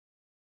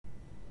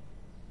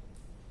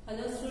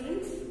Hello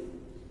students,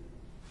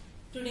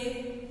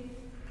 today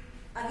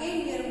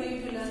again we are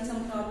going to learn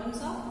some problems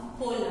of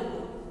whole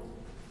number.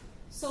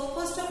 So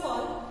first of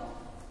all,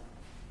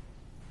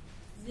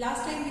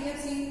 last time we have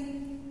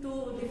seen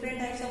two different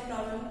types of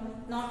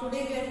problem. Now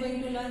today we are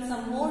going to learn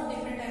some more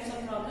different types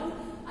of problem.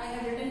 I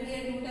have written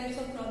here two types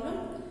of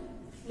problem.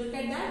 Look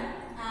at that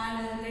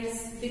and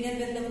let's begin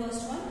with the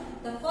first one.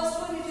 The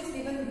first one, which is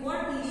given,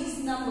 what least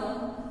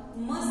number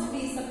must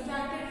be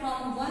subtracted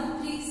from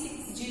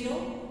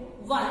 13601.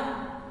 A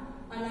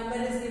number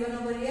is given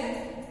over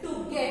here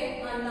to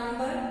get a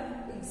number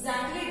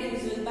exactly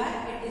divisible by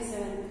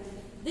 87.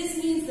 This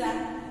means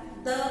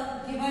that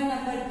the given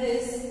number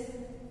this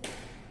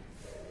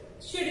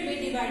should be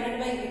divided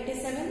by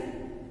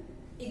 87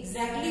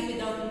 exactly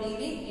without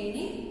leaving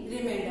any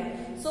remainder.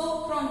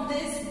 So from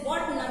this,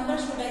 what number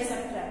should I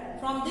subtract?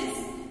 From this,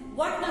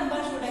 what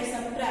number should I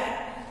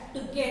subtract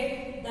to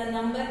get the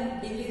number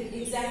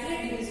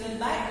exactly divisible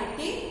by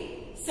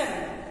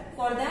 87?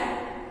 For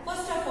that,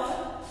 first of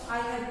all, I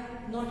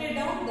have noted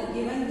down the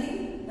given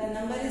thing. The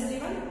number is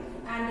given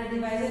and the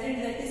divisor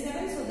is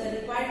 87. So the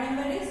required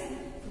number is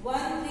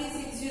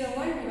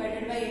 13601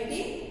 divided by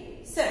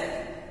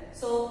 87.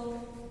 So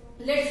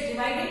let's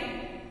divide it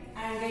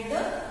and get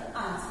the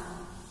answer.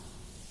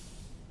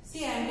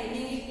 See, I am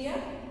taking it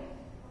here.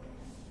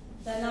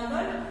 The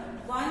number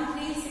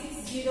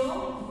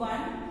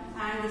 13601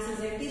 and this is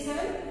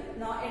 87.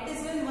 Now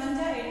 87 1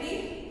 ja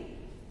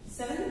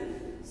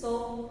 87.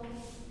 So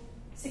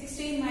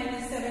 16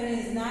 minus 7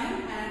 is 9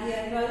 and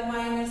here 12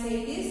 minus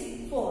 8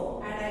 is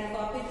 4 and I will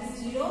copy this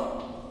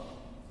 0.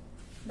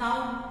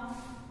 Now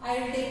I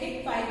will take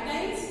it 5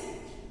 times.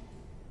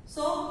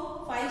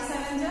 So 5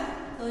 7 ja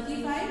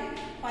 35,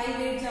 5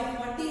 8 ja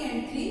 40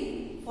 and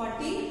 3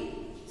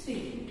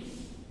 43.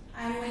 I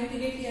am going to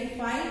get here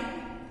 5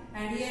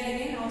 and here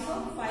again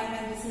also 5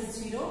 and this is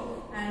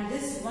 0 and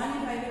this 1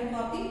 if I will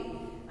copy,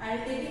 I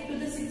will take it to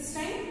the 6th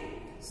time.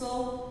 So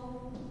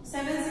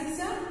 7 6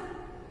 ja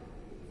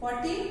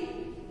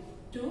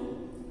 42,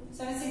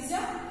 7 6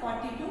 ja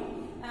 42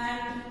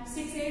 and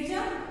 6 8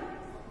 ja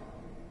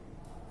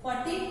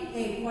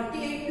 48.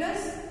 48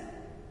 plus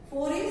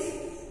 4 is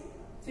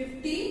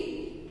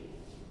 52.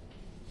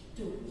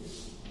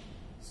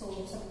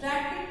 So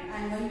subtract it. I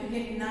am going to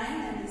get 9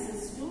 and this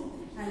is 2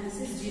 and this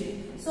is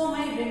 0. So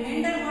my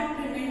remainder, what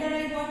remainder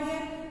I got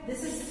here?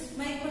 This is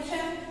my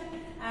question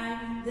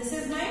and this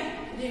is my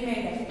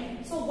remainder.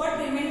 So what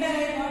remainder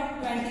I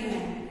got?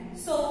 29.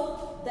 So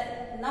the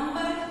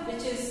number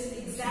which is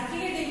exactly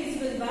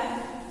divisible by,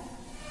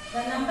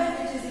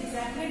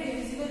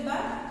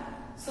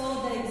 so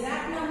the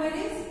exact number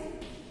is,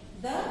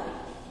 the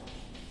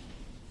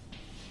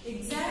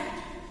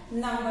exact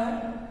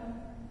number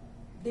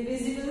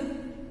divisible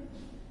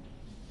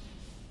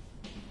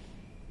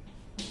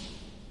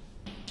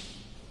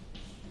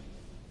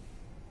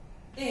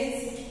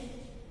is,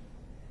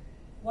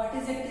 what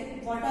is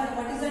it? What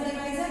is the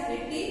divisor?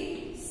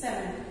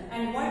 87.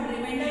 And what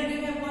remainder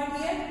we have got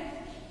here?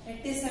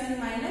 87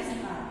 minus 9.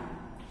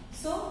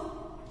 So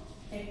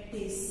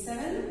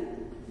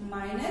 87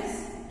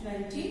 minus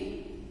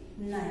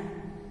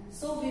 29.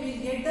 So we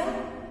will get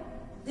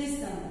this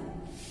number.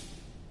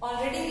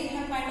 Already we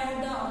have found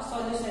out the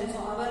solution. So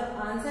our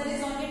answer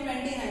is only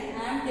 29. I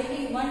am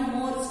taking one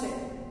more step.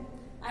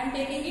 I am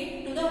taking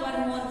it to the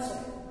one more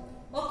step.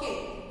 Okay,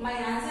 my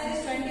answer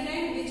is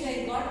 29, which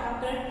I got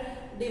after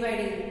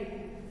dividing it.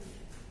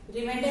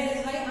 Remainder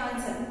is my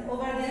answer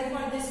over there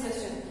for this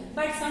question.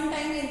 But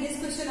sometime in this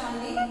question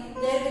only,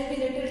 there will be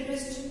little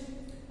twist.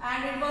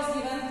 And it was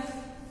given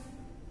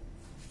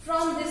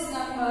from this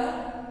number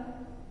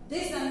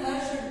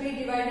should be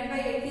divided by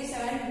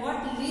 87.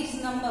 What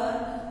least number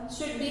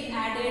should be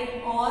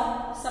added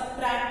or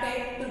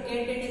subtracted to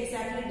get it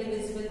exactly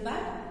divisible by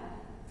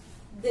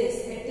this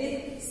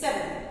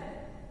 87.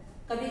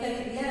 कभी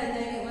कभी दिया रहता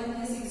है कि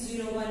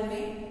 13601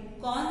 में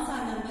कौन सा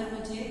number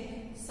मुझे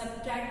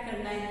सब्ट्रैक्ट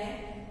करना है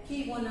कि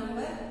वो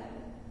नंबर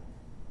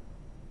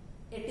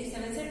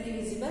 87 से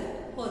डिविजिबल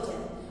हो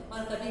जाए. और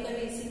कभी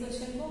कभी इसी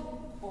क्वेश्चन को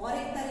और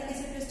एक तरीके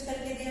से ट्विस्ट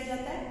करके दिया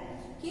जाता है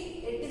कि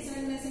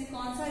 87 में से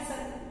कौन सा ऐसा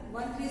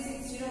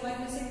 13601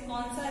 में से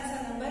कौन सा ऐसा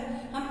नंबर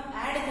हम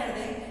ऐड कर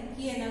दें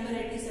कि ये नंबर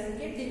 87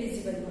 के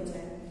डिविजिबल हो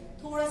जाए.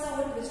 थोड़ा सा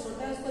वो ट्विस्ट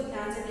होता है, उसको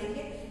ध्यान से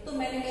देखिए. तो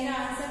मैंने मेरा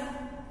आंसर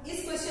इस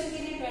क्वेश्चन के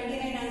लिए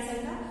 29 आंसर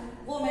था,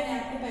 वो मैंने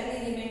आपको पहले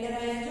रिमाइंडर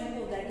आया जो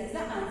दैट इज द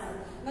आंसर.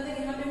 मतलब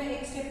यहाँ पे मैं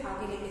एक स्टेप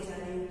आगे लेके जा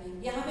रही हूँ.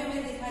 यहाँ पे मैं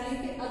दिखा रही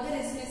हूँ कि अगर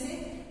इसमें से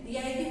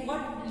दिया है कि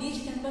what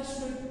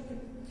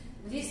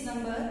least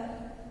number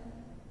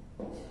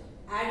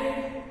added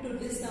to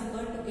this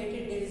number to get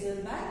it divisible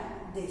by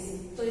this.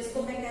 तो इसको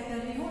मैं क्या कर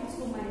रही हूँ,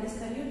 इसको माइनस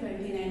कर रही हूँ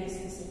 29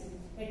 इसमें से.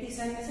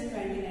 87 में से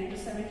 29 तो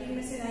 17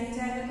 में से 9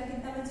 जाएगा तो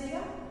कितना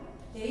बचेगा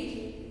 8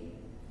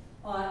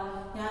 और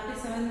यहाँ पे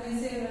 7 में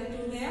से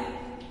 2 गया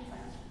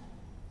 5.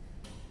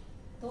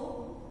 तो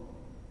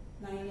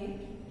 9 8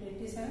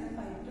 87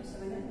 5 to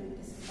 7 and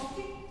 27.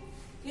 Okay,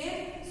 clear?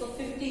 So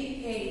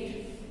 58.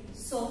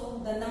 So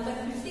the number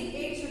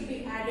 58 should be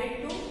added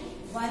to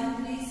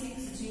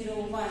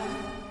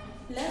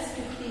 13601 plus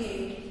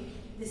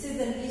 58. This is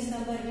the least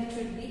number which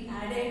should be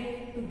added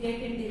to get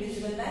it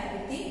divisible by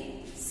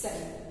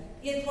 87.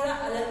 ये थोड़ा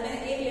अलग है,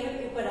 एक लेवल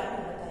ऊपर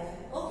आपको बताया है.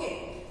 Okay.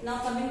 Now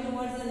coming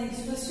towards the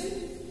next question.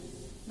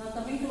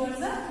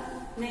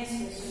 Let's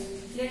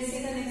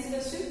see the next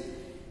question.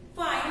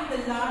 Find the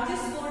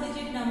largest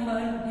 4-digit number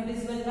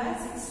divisible by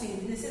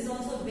 16. This is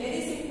also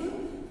very simple.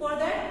 For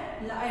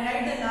that, I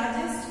write the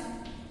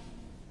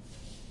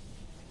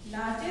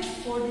largest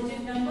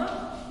 4-digit number.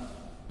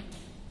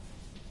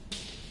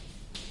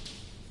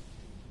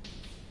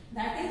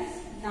 That is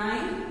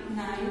 9,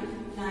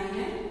 9, 9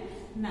 and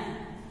 9.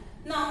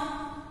 Now,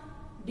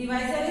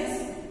 divisor is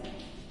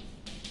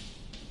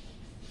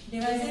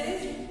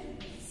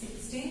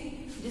 16.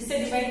 जिससे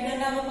divide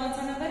करना है वो कौन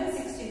सा number है?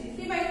 16.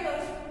 Divide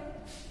करो.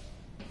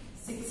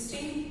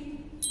 16,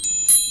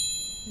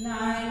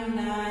 9,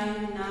 9,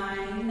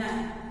 9,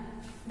 9.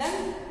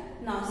 Done.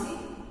 Now see,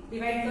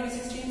 divide करो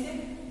 16 से.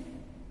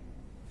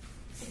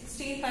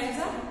 16 5s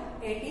are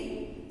 80.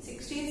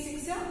 16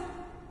 6s are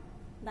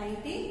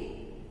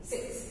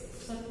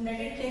 96. So let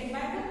it take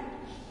back.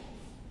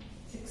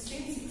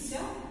 16 6s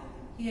are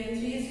here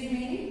 3 is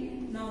remaining.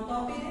 Now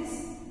copy this.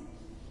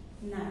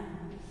 9.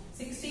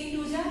 16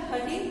 2s are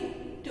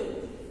 32.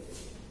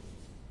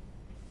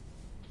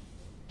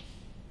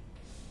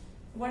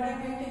 What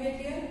I'm going to get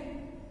here?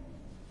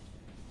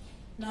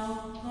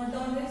 Now note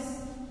down this.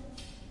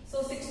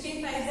 So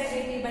 16 5s are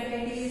 80, but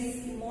 80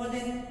 is more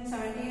than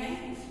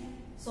 79.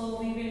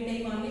 So we will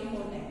take only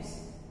 4 times.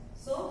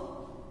 So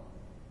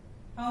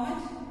how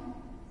much?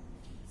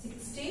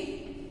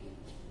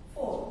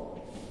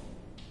 64.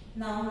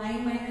 Now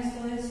 9 minus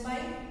 4 is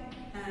 5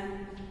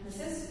 and this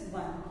is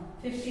 1.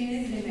 15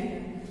 is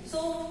remainder. So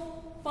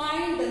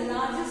find the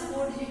largest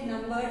 4-digit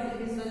number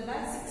divisible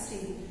by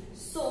 16.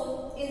 So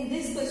in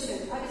this question,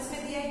 अब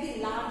इसमें दिया है कि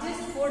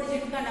largest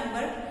 4-digit का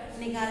number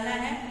निकालना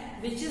है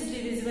which is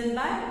divisible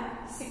by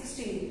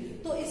 16.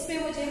 तो इसमें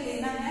मुझे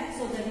लेना है.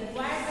 So the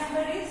required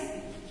number is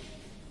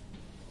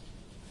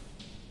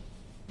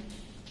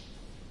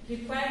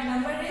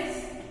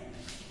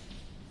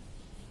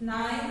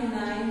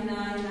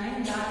 9999.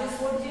 Largest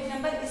 4-digit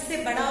number. इससे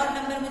बड़ा और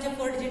नंबर मुझे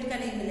 4-digit का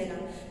नहीं मिलेगा.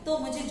 तो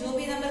मुझे जो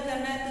भी नंबर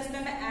करना है तो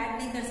इसमें मैं ऐड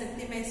नहीं कर सकती.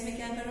 मैं इसमें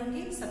क्या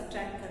करूंगी?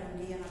 सब्ट्रैक्ट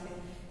करूंगी. यहाँ पे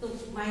तो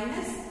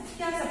माइनस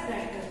क्या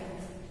सब्ट्रैक्ट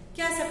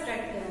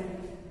करूंगी?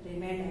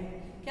 रिमाइंडर.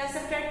 क्या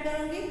सब्ट्रैक्ट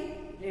करूंगी?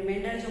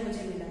 रिमाइंडर जो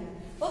मुझे मिला है.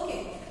 ओके.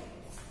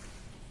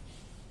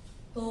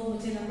 तो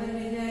मुझे नंबर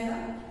मिल जाएगा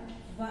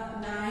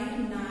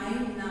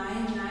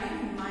 9999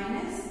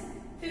 minus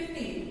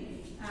 15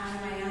 and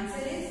my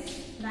answer is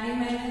 9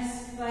 minus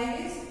 5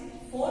 is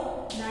 4.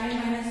 9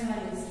 minus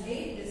 1 is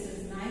 8. This is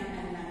 9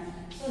 and 9.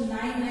 So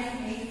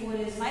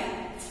 9984 is my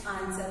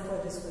answer for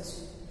this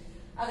question.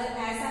 अगर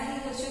ऐसा ही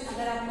क्वेश्चन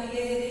अगर आपको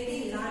ये दे देगी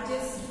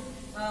लार्जेस्ट,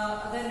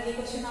 अगर ये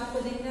क्वेश्चन आपको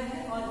दिख रहा है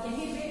और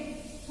यहीं पे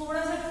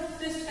थोड़ा सा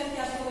ट्विस्ट करके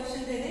आपको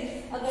क्वेश्चन दे दे,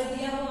 अगर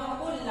दिया हो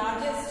आपको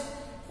लार्जेस्ट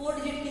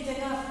 4-digit की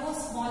जगह आपको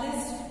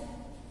स्मॉलेस्ट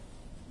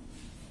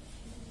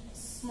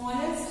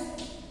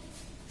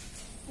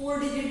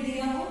 4-digit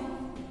दिया हो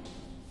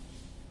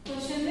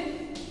क्वेश्चन में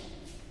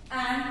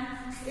and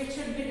it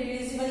should be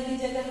divisible की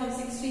जगह हम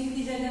 16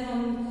 की जगह हम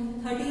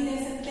 13 ले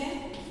सकते हैं.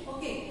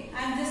 Okay.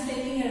 I am just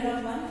taking a rough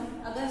one.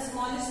 अगर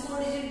स्मॉलेस्ट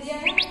 4-digit दिया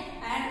है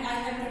and I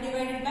have to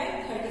divide it by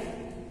 13.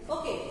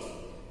 Okay.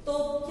 तो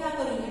क्या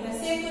करूंगी मैं?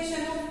 सेम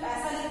क्वेश्चन को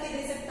ऐसा लिख के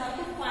दे सकता हूं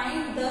कि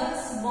फाइंड द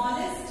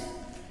स्मॉलेस्ट.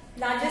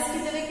 लार्जेस्ट की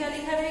जगह क्या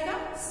लिखा रहेगा?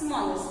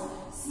 Smallest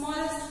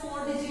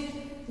 4-digit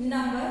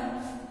number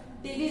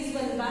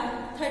divisible by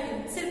 13.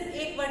 सिर्फ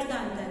एक वर्ड का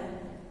अंतर है.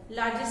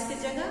 लार्जेस्ट की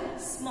जगह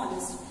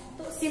स्मॉलेस्ट.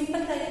 तो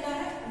सिंपल तरीका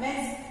है.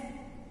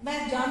 मैं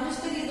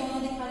जानबूझकर ये दोनों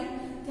दिखा रही हूं.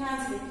 ध्यान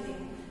से देखिए.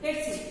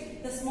 Let's see.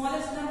 The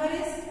smallest number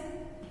is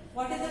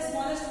what is the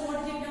smallest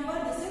 4-digit number?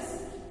 This is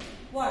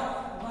what?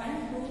 1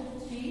 2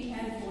 3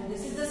 and 4.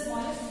 This is the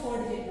smallest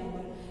 4-digit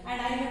number and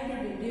I have to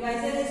do.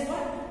 Divisor is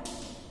what?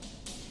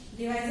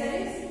 Divisor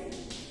is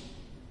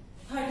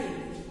 13.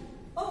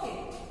 Okay.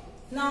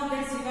 Now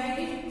let's divide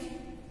it.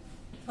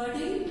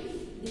 13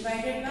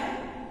 divided by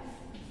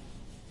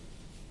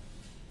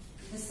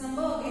this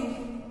number again.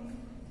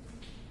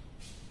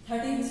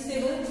 13 is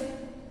stable.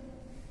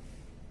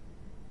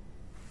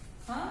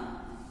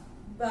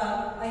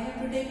 I have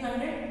to take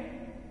 100.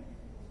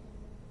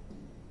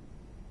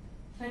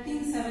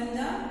 13 7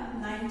 are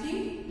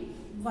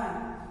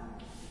 91.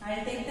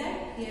 I'll take that.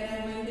 Here I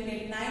am going to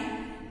get 9.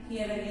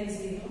 Here again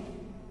 0.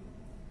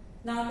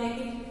 Now take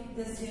it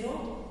this 0.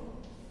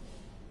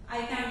 I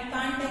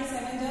can't take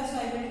 7 jar, so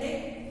I will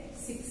take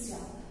 6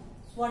 jar.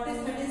 So what is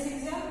 36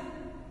 jar?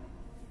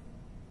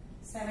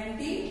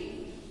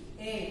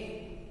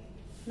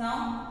 78. Now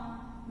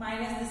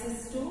minus this is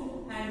 2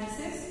 and this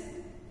is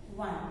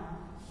 1.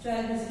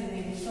 12 is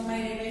remaining. So my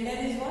remainder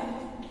is what?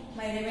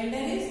 My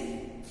remainder is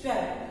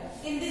 12.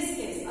 In this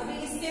case, अभी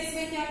इस case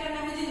में क्या करना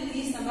है मुझे?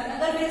 Least number.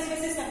 अगर मैं इसमें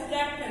से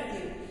सब्ट्रैक्ट करती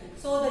हूँ,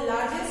 सो द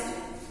लार्जेस्ट,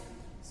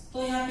 तो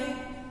यहाँ पे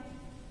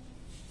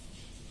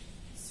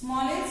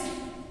smallest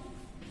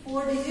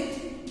 4-digit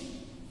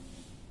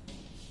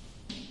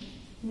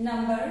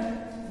number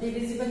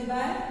divisible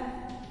by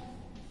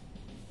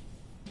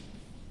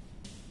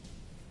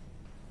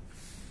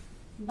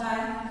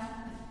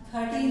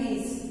 13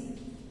 is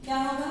क्या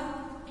होगा?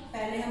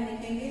 पहले हम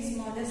लिखेंगे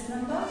स्मॉलेस्ट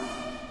नंबर,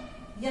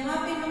 यहाँ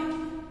पे हम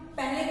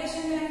पहले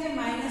क्वेश्चन में हमने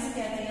माइनस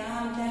किया था, यहाँ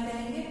हम क्या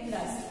करेंगे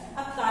प्लस।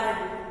 अब कारण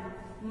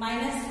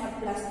माइनस और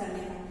प्लस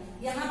करने का,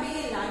 यहाँ पे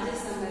ये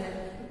लार्जेस्ट नंबर है,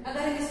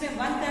 अगर हम इसमें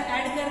 1 का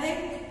ऐड कर दें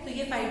तो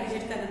ये 5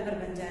 डिजिट का नंबर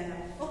बन जाएगा।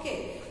 ओके,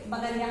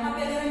 मगर यहाँ पे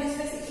अगर हम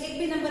इसमें से एक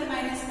भी नंबर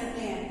माइनस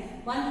करते हैं,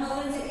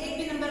 1000 से एक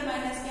भी नंबर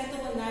माइनस किया तो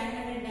वो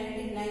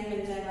 999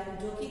 बन जाएगा,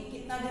 जो कि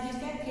कितना डिजिट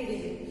का है? 3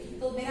 डिजिट।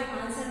 तो मेरा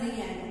आंसर नहीं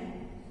आएगा,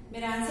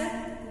 मेरा आंसर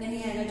नहीं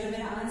आएगा, जो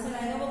मेरा आंसर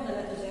आएगा वो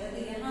गलत हो जाएगा। तो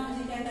यहाँ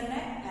मुझे क्या करना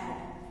है? Add.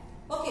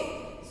 Okay,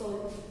 so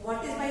what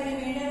is my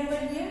reminder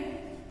over here?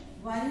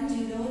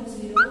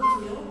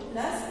 1000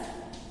 plus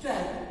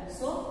 12।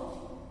 So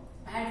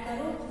add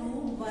करो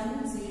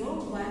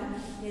 2101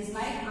 is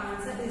my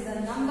answer, is the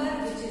number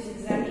which is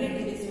exactly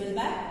divisible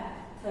by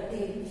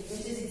 13,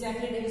 which is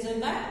exactly divisible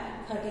by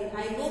 13.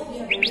 I hope you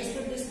have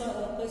understood this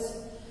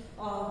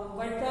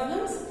word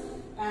problems,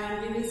 and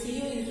we will see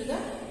you into the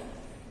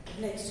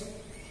next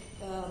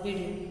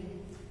video.